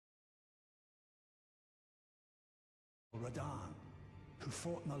Radahn, who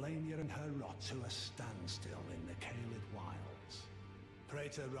fought Melania and her rot to a standstill in the Caelid Wilds.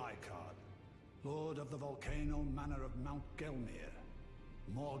 Praetor Rykard, Lord of the volcano manor of Mount Gelmir.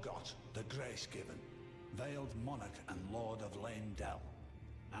 Morgoth, the Grace-Given, veiled monarch and Lord of Leyndell.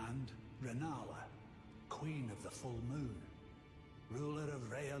 And Renala, Queen of the Full Moon, ruler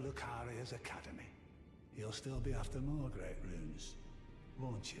of Rhea Lucaria's academy. You'll still be after more great runes,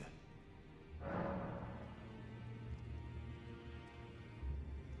 won't you?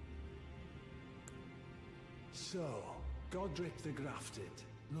 So, Godric the Grafted,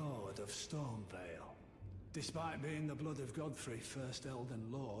 Lord of Stormvale. Despite being the blood of Godfrey, first Elden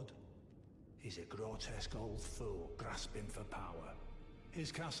Lord, he's a grotesque old fool grasping for power.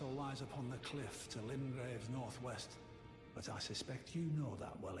 His castle lies upon the cliff to Limgrave's northwest, but I suspect you know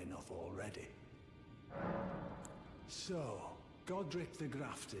that well enough already. So, Godric the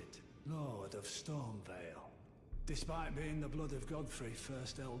Grafted, Lord of Stormvale. Despite being the blood of Godfrey,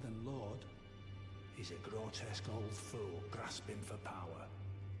 first Elden Lord, he's a grotesque old fool grasping for power.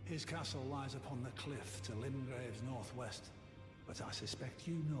 His castle lies upon the cliff to Limgrave's northwest, but I suspect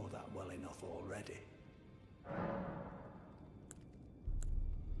you know that well enough already.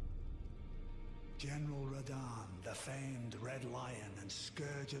 General Radahn, the famed Red Lion and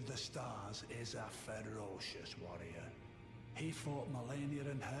Scourge of the Stars, is a ferocious warrior. He fought Melania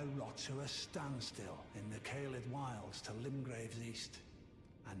and her rot to a standstill in the Caelid Wilds to Limgrave's east.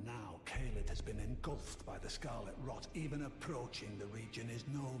 And now Caelid has been engulfed by the Scarlet Rot. Even approaching the region is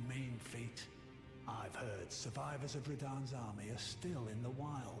no mean feat. I've heard survivors of Radahn's army are still in the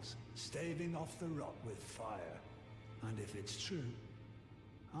wilds, staving off the rot with fire. And if it's true,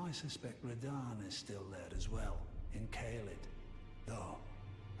 I suspect Radahn is still there as well, in Caelid. Though,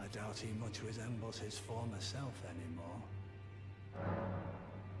 I doubt he much resembles his former self anymore.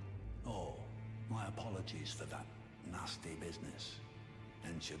 Oh, my apologies for that nasty business.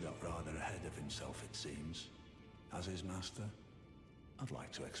 Ensha got rather ahead of himself, it seems. As his master, I'd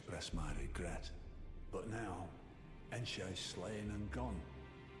like to express my regret. But now, Ensha is slain and gone.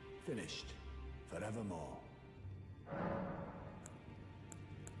 Finished. Forevermore.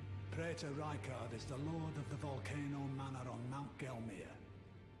 Praetor Rykard is the Lord of the Volcano Manor on Mount Gelmir.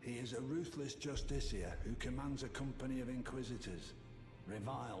 He is a ruthless justiciar who commands a company of inquisitors,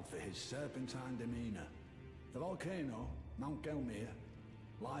 reviled for his serpentine demeanor. The volcano, Mount Gelmir,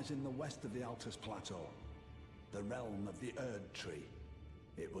 lies in the west of the Altus Plateau, the realm of the Erd-Tree.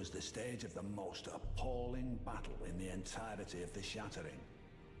 It was the stage of the most appalling battle in the entirety of the Shattering.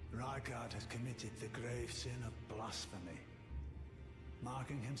 Rykard has committed the grave sin of blasphemy,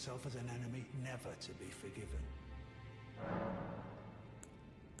 marking himself as an enemy never to be forgiven.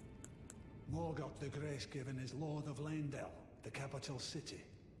 Morgoth the Grace-Given is Lord of Leyndell, the capital city.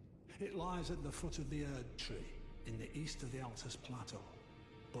 It lies at the foot of the Erd-Tree, in the east of the Altus Plateau.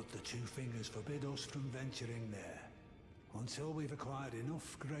 But the Two Fingers forbid us from venturing there, until we've acquired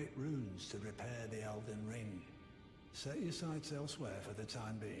enough great runes to repair the Elden Ring. Set your sights elsewhere for the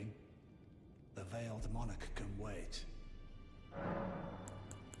time being. The Veiled Monarch can wait.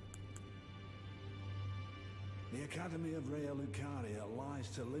 The Academy of Rhea Lucaria lies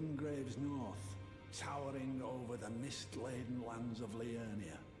to Limgrave's north, towering over the mist-laden lands of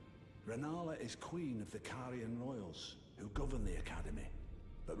Liurnia. Renala is queen of the Carian royals, who govern the Academy.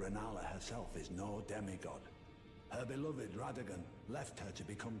 But Renala herself is no demigod. Her beloved Radagon left her to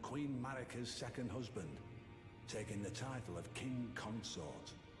become Queen Marika's second husband, taking the title of King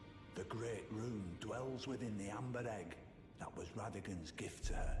Consort. The Great Rune dwells within the Amber Egg that was Radagon's gift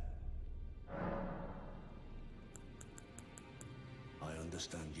to her. I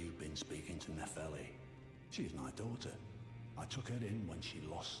understand you've been speaking to Nepheli. She's my daughter. I took her in when she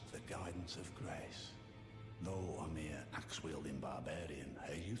lost the guidance of grace. Though a mere axe-wielding barbarian,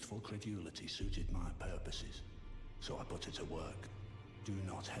 her youthful credulity suited my purposes. So I put her to work. Do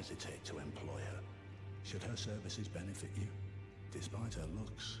not hesitate to employ her. Should her services benefit you, despite her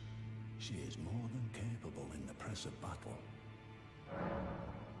looks, she is more than capable in the press of battle.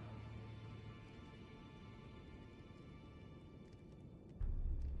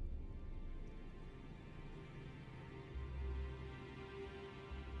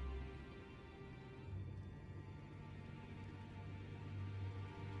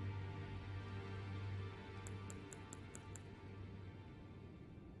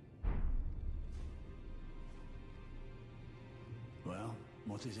 Well,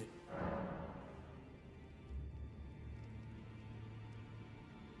 what is it?